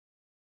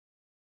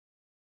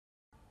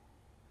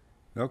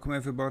Welcome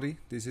everybody,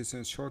 this is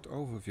a short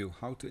overview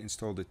how to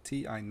install the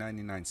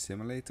TI-99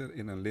 simulator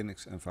in a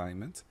Linux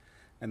environment,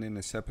 and in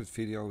a separate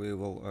video we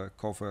will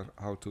cover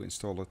how to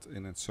install it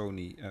in a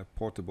Sony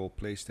portable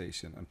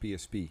PlayStation and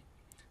PSP,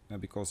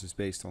 because it's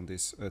based on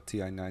this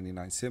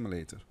TI-99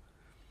 simulator.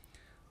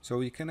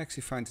 So you can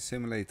actually find the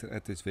simulator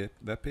at this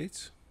web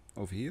page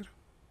over here.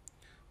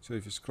 So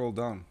if you scroll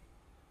down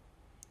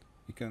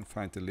you can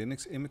find the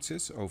Linux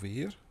images over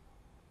here.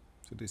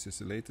 So this is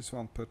the latest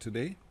one per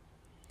today.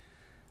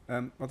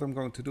 What I'm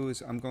going to do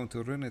is I'm going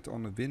to run it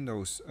on a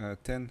Windows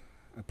 10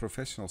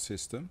 professional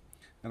system,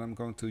 and I'm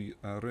going to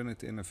run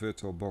it in a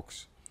virtual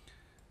box.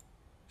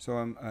 So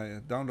I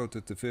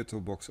downloaded the virtual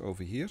box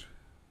over here,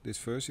 this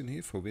version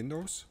here for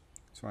Windows.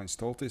 So I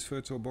installed this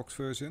virtual box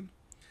version,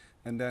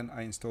 and then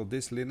I installed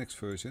this Linux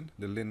version,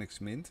 the Linux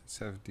Mint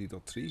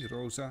 70.3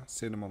 Rosa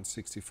Cinnamon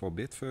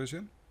 64-bit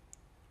version,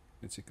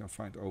 which you can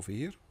find over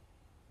here.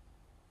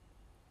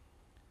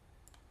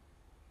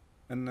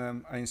 And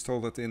I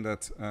installed it in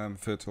that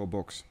virtual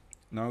box.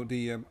 Now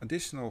the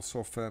additional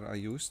software I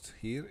used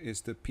here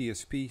is the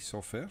PSP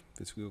software,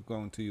 which we're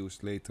going to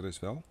use later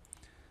as well.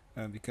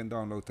 We can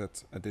download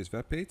that at this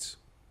web page.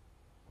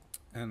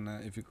 And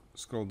if you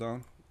scroll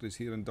down, there's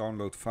here a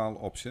download file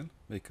option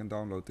where you can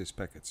download this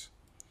package.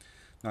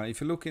 Now if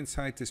you look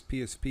inside this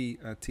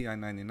PSP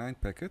TI-99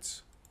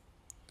 package,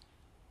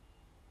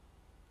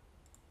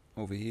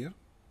 over here,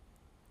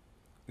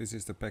 this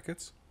is the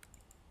package.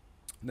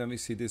 Then we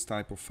see this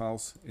type of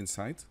files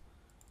inside.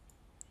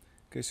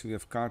 Okay, so we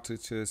have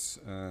cartridges,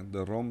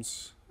 the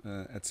ROMs,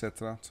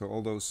 etc. So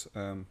all those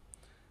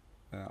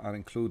are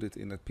included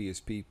in that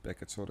PSP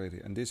package already.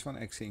 And this one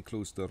actually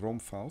includes the ROM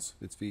files,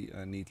 which we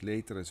need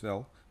later as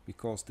well,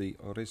 because the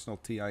original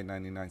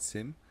TI-99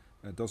 sim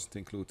doesn't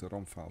include the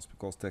ROM files,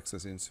 because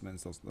Texas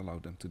Instruments doesn't allow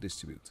them to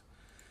distribute.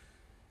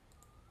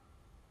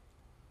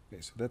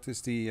 Okay, so that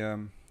is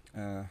the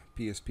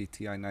PSP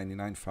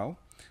TI-99 file.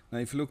 Now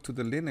if you look to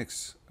the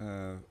Linux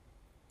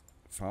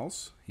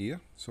files here,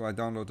 so I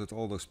downloaded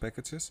all those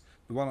packages.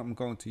 The one I'm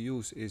going to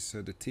use is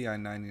the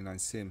TI-99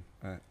 sim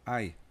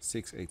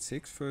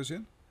i686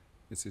 version.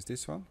 This is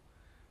this one.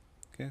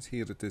 Okay, so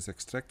here it is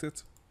extracted.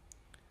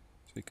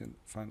 So you can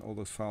find all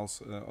those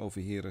files over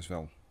here as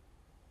well.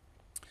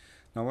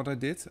 Now what I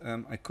did,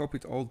 I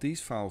copied all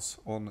these files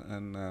on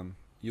an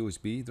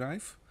USB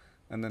drive,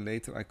 and then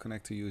later I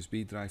connect the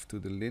USB drive to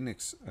the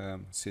Linux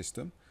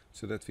system,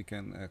 so that we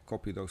can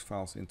copy those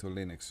files into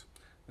Linux.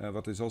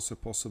 What is also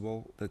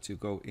possible, that you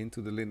go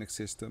into the Linux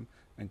system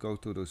and go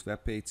to those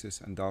web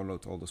pages and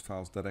download all those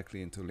files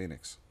directly into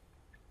Linux.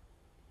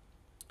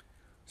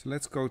 So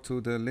let's go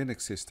to the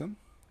Linux system.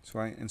 So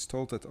I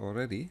installed that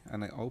already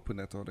and I opened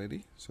that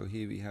already. So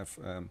here we have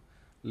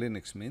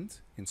Linux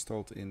Mint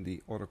installed in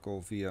the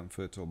Oracle VM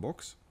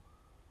VirtualBox.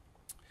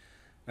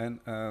 And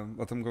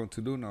what I'm going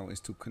to do now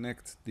is to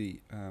connect the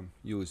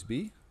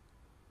USB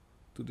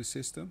to the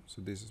system.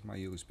 So this is my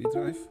USB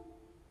drive.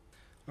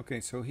 Okay,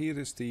 so here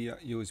is the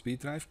USB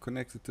drive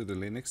connected to the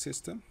Linux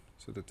system.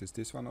 So that is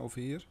this one over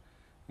here.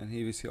 And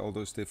here we see all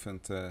those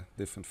different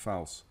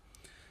files.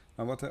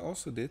 Now what I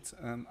also did,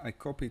 I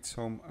copied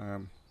some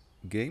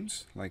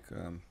games like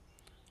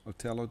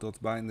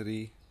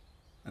Othello.binary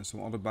and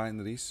some other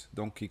binaries,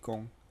 Donkey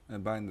Kong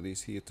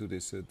binaries here to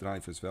this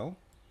drive as well.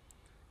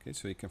 Okay,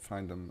 so you can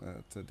find them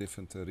at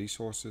different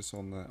resources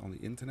on the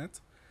internet.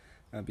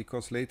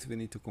 Because later we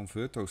need to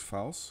convert those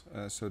files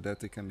so that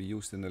they can be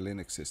used in the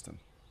Linux system.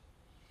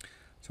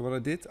 So what I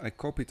did, I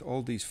copied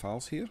all these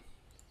files here.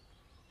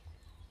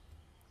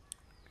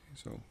 Okay,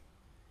 so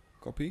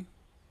copy.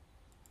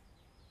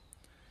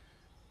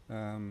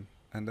 And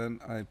then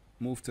I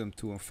moved them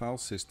to a file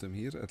system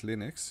here at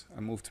Linux. I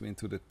moved them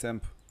into the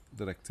temp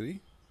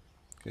directory.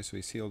 Okay, so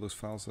you see all those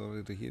files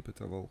already here,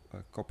 but I will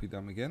copy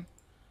them again.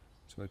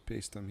 So I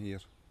paste them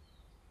here.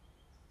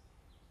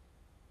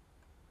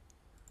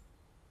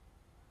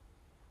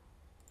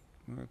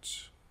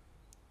 Merge,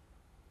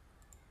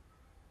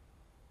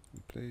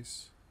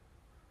 replace.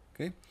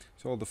 Okay,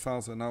 so all the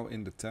files are now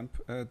in the temp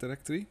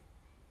directory.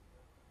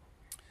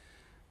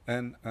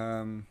 And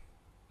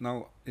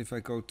now if I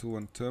go to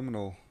a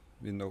terminal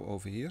window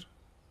over here,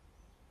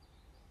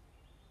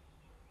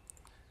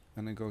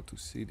 and I go to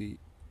cd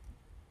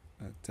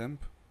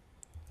temp,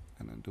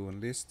 and I do a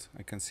list,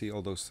 I can see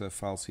all those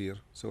files here.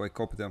 So I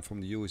copy them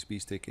from the USB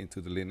stick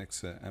into the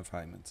Linux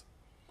environment.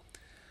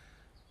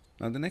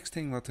 Now the next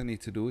thing what I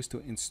need to do is to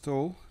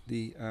install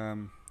the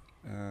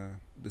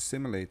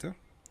simulator.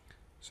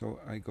 So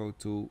I go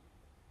to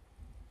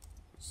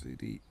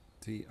cd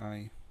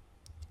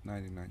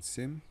TI-99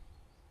 sim.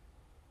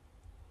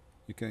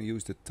 You can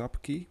use the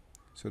tab key,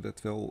 so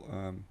that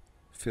will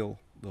fill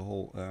the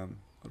whole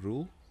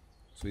rule,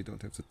 so you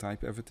don't have to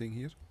type everything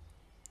here.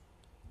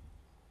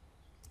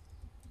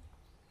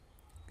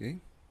 Okay.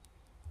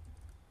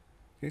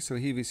 Okay, so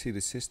here we see the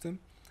system.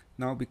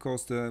 Now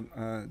because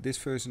this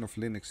version of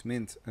Linux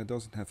Mint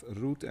doesn't have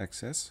root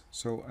access,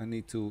 so I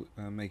need to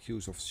make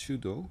use of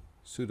sudo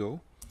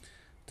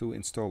to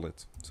install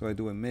it. So I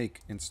do a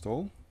make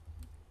install.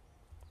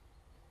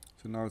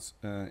 So now it's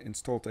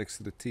installed next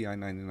to the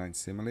TI-99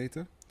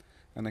 simulator,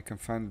 and I can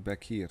find it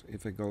back here.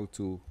 If I go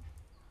to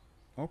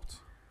opt,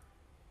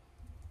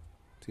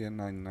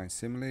 TI-99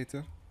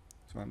 simulator,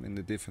 so I'm in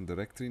a different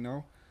directory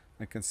now.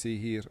 I can see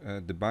here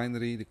the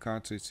binary, the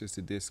cartridges,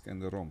 the disk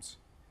and the ROMs.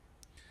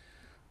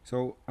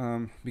 So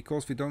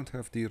because we don't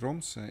have the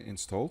ROMs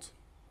installed,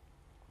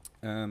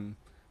 I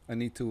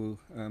need to,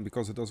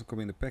 because it doesn't come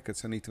in the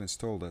packets, I need to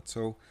install that.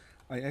 So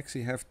I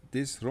actually have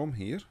this ROM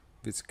here,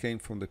 which came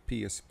from the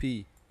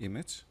PSP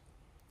image,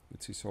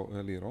 which we saw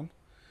earlier on.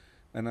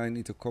 And I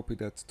need to copy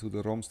that to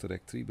the ROMs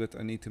directory, but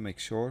I need to make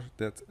sure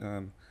that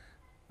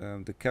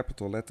the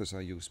capital letters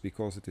are used,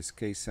 because it is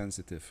case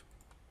sensitive.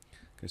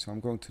 Okay, so I'm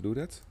going to do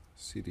that,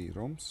 cd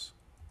ROMs.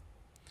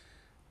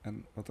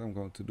 And what I'm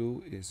going to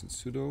do is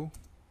sudo,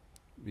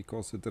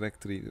 because the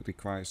directory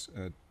requires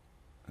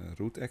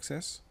root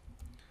access,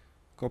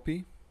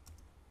 copy,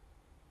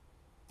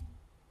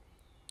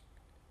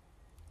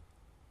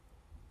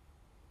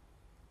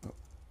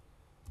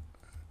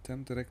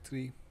 temp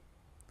directory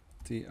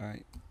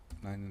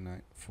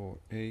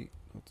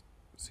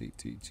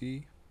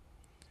TI-99.4a.ctg,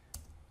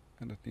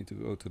 and that need to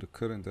go to the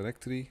current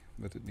directory,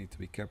 but it needs to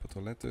be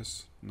capital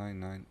letters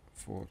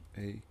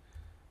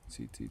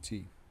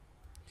 994a.ctg.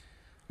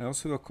 I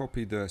also will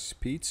copy the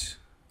speech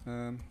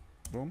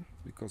ROM,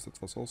 because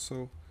it was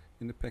also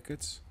in the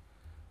package,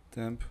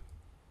 temp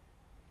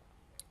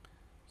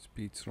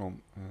speech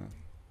ROM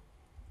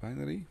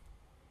binary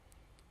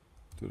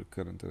to the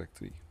current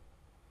directory.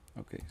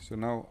 Okay, so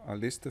now I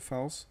list the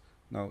files.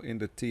 Now in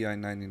the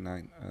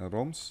TI-99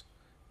 ROMs,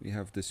 we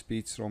have the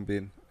speech ROM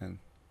bin and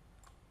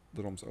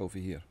the ROMs over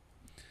here.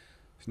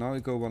 So now I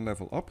go one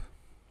level up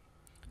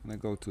and I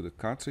go to the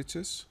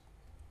cartridges.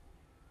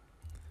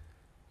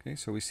 Okay,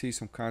 so we see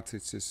some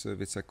cartridges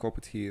which I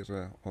copied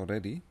here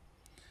already,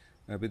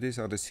 but these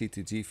are the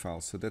CTG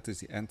files, so that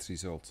is the end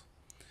result.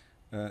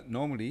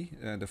 Normally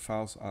the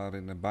files are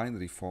in a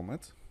binary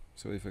format,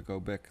 so if I go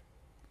back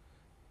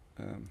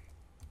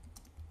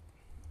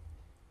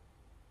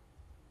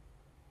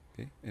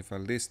if I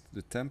list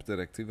the temp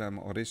directory where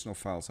my original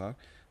files are,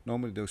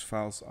 normally those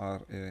files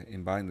are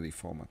in binary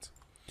format.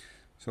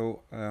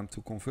 So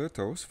to convert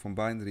those from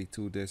binary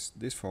to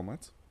this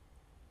format,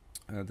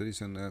 there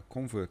is a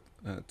convert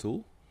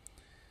tool.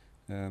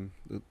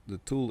 The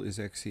tool is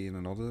actually in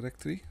another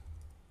directory.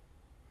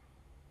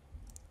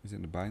 It's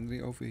in the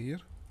binary over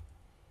here.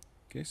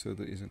 Okay, so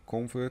there is a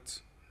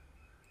convert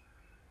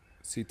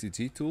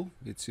CTG tool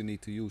which you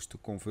need to use to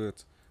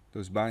convert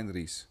those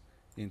binaries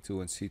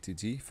into a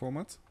CTG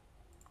format.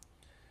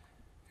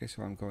 Okay,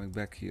 so I'm going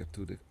back here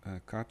to the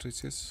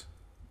cartridges,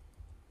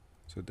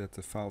 so that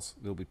the files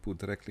will be put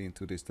directly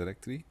into this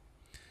directory,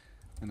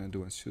 and I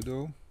do a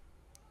sudo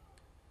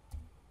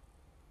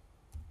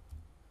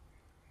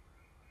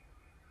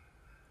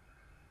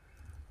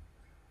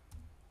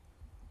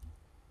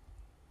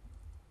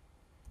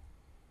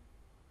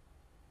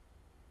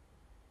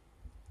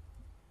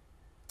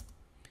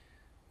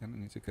and I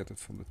need to get it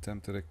from the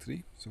temp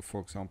directory. So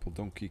for example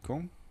Donkey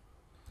Kong,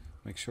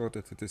 make sure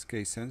that it is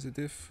case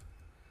sensitive,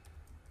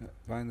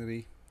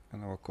 binary,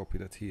 and I will copy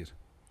that here.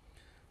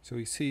 So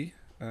you see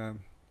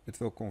it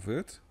will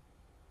convert.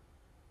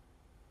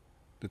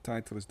 The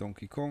title is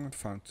Donkey Kong, it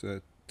found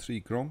 3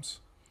 groms,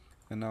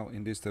 and now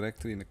in this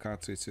directory in the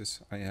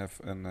cartridges I have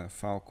a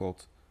file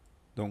called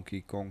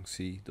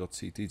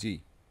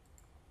donkeyKongc.ctg.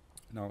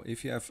 Now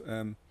if you have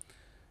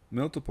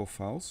multiple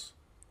files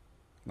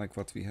like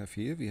what we have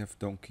here, we have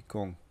Donkey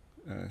Kong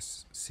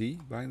C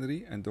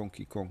binary and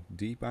Donkey Kong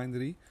D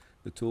binary,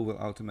 the tool will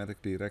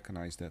automatically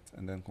recognize that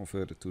and then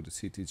convert it to the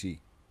CTG.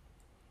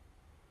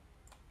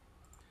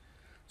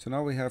 So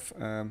now we have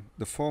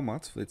the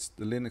format which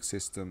the Linux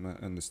system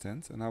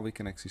understands, and now we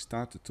can actually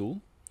start the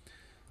tool.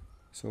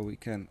 So we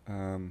can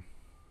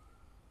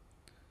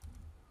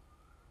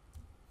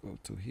go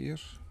to here,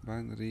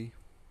 binary,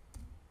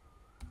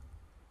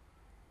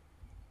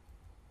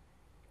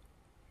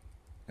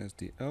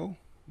 SDL,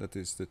 that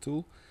is the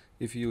tool.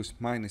 If you use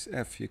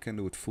 -F you can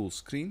do it full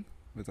screen,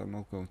 but I'm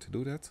not going to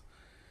do that.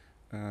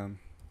 And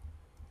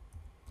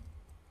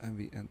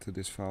we enter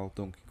this file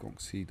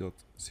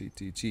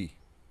donkeyKongc.ctg.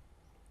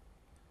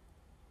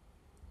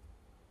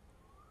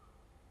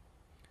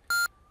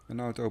 And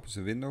now it opens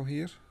a window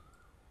here.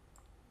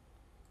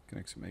 You can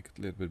actually make it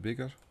a little bit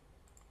bigger.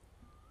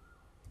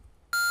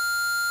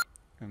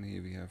 And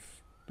here we have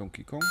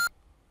Donkey Kong.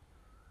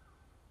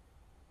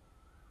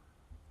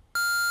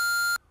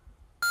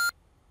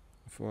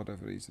 For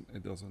whatever reason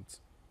it doesn't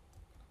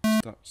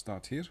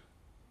start here.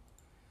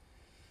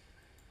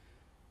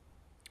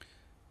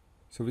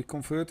 So we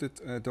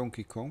converted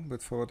Donkey Kong,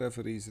 but for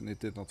whatever reason it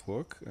did not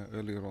work.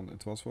 Earlier on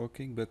it was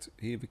working, but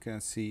here we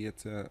can see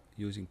it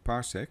using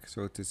parsec,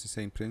 so it is the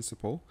same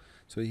principle.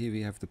 So here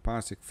we have the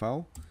parsec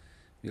file.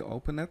 We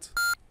open it.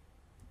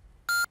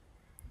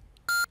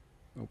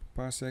 Open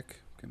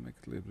parsec. Can make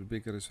it a little bit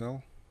bigger as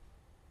well.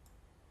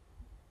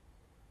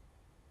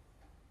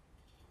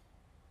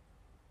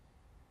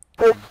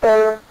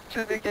 Prepare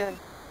to begin.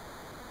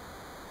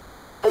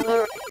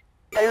 Alert!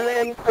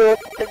 ready for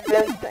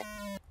advancing.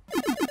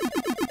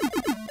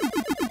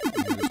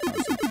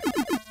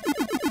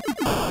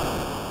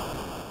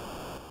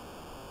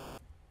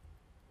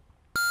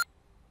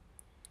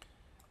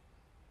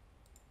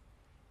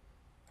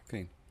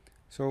 Okay,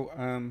 so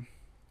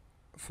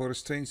for a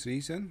strange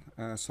reason,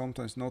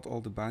 sometimes not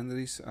all the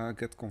binaries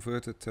get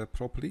converted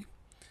properly.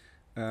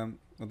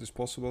 What is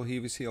possible?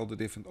 Here we see all the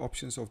different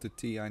options of the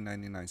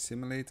TI-99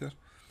 simulator.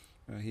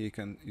 Here you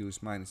can use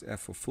 -F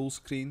for full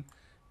screen.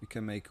 You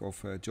can make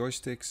of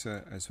joysticks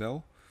as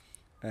well.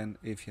 And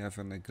if you have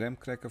a graham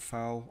cracker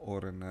file or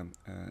a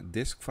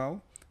disk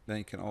file, then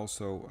you can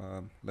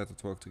also let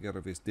it work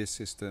together with disk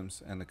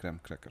systems and a graham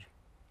cracker.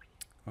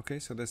 Okay,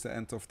 so that's the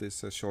end of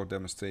this short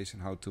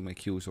demonstration how to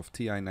make use of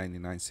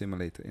TI-99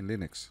 simulator in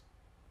Linux.